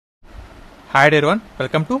Hi everyone,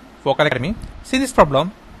 welcome to Vocal Academy. See this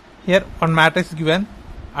problem. Here one matrix is given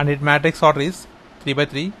and its matrix order is 3 by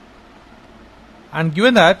 3, and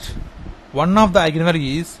given that one of the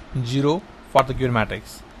eigenvalue is 0 for the given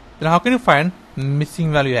matrix. Then how can you find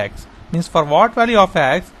missing value x? Means for what value of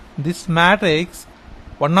x this matrix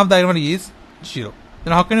one of the eigenvalue is 0.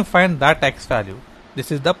 Then how can you find that x value?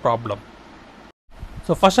 This is the problem.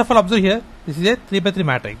 So first of all, observe here, this is a 3 by 3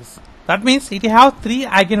 matrix. That means it has 3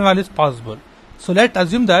 eigenvalues possible. So let's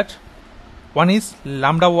assume that one is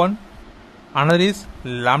lambda 1, another is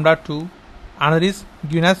lambda 2, another is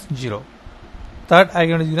given as 0. Third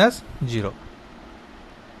eigenvalue is given as 0.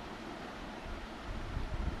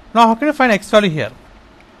 Now how can you find x value here?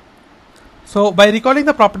 So by recalling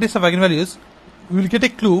the properties of eigenvalues, we will get a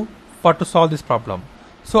clue for to solve this problem.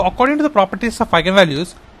 So according to the properties of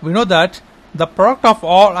eigenvalues, we know that the product of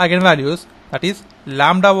all eigenvalues, that is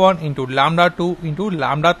lambda 1 into lambda 2 into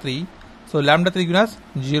lambda 3, so lambda 3 given as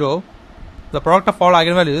 0, the product of all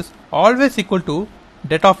eigenvalues always equal to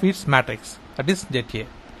det of its matrix, that is det A.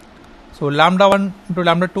 So lambda 1 into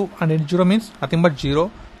lambda 2 and it 0 means nothing but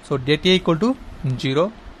 0, so det A equal to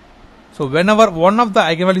 0. So whenever one of the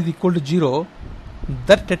eigenvalues is equal to 0,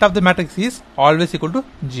 that det of the matrix is always equal to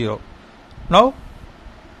 0. Now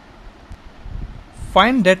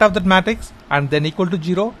find det of that matrix and then equal to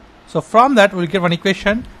 0. So from that we will get one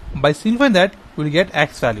equation. By simplifying that we will get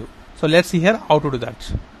x value. So let's see here how to do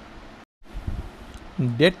that.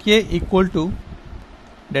 Det A equal to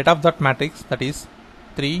det of that matrix, that is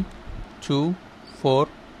 3, 2, 4,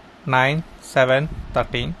 9, 7,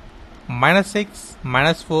 13, minus 6,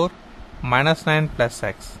 minus 4, minus 9 plus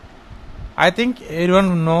x. I think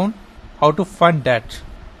everyone knows how to find that.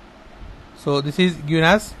 So this is given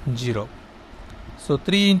as 0. So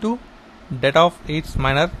 3 into det of its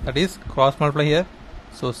minor, that is cross multiply here.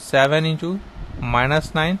 So 7 into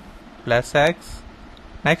minus 9 plus x.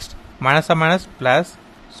 Next minus of minus plus,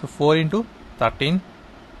 so 4 into 13.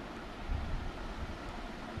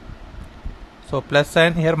 So plus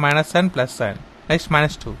sign here, minus sign, plus sign. Next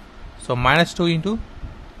minus 2. So minus 2 into,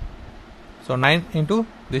 so 9 into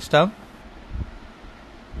this term,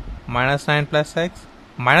 minus 9 plus x,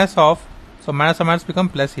 minus of, so minus of minus become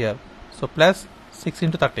plus here. So plus 6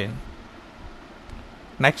 into 13.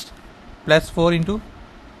 Next plus 4 into,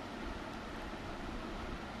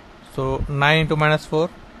 so 9 into minus 4.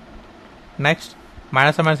 Next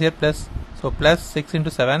minus of minus here plus, so plus 6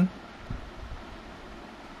 into 7,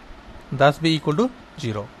 thus be equal to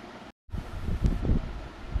 0.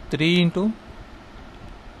 3 into,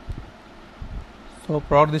 so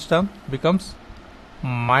product this term becomes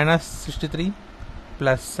minus 63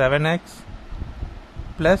 plus 7x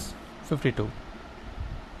plus 52.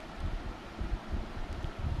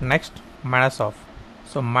 Next minus of,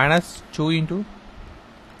 so minus 2 into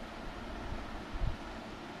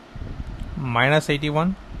minus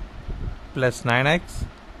 81 plus 9x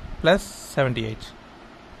plus 78.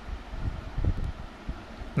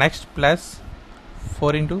 Next plus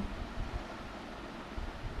 4 into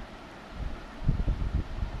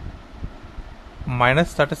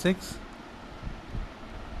minus 36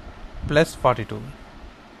 plus 42,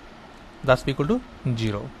 thus equal to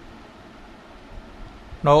 0.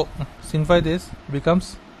 Now simplify this,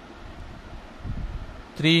 becomes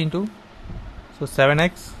 3 into, so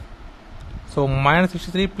 7x, so minus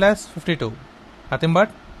 63 plus 52, nothing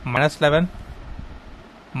but minus 11,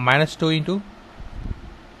 minus 2 into,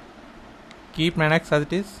 keep 9x as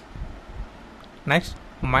it is. Next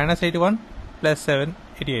minus 81 plus 7,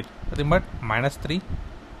 88, nothing but minus 3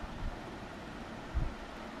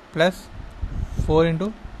 plus 4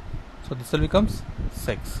 into, so this will becomes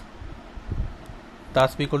 6,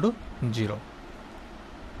 thus be equal to 0.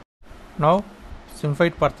 Now simplify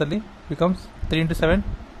it furtherly, becomes 3 into 7,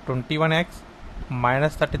 21x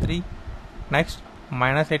minus 33. Next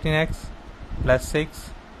minus 18x plus 6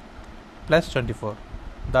 plus 24,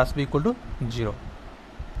 thus be equal to 0.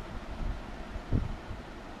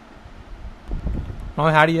 Now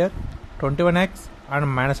I had here 21x and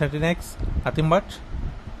minus 18x, nothing but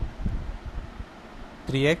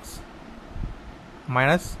 3x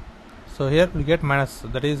minus, so here we get minus,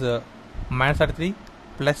 that is minus 33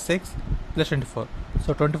 plus 6 plus 24.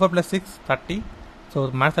 So 24 plus 6, 30. So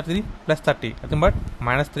minus 33 plus 30, nothing but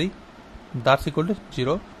minus 3, that's equal to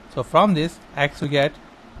 0. So from this x we get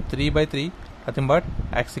 3 by 3, nothing but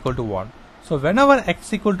x equal to 1. So whenever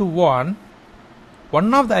x equal to 1,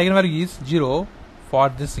 one of the eigenvalue is 0 for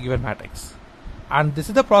this given matrix. And this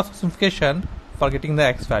is the process of simplification for getting the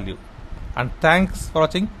x value. And thanks for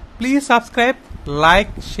watching. Please subscribe,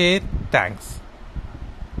 like, share. Thanks.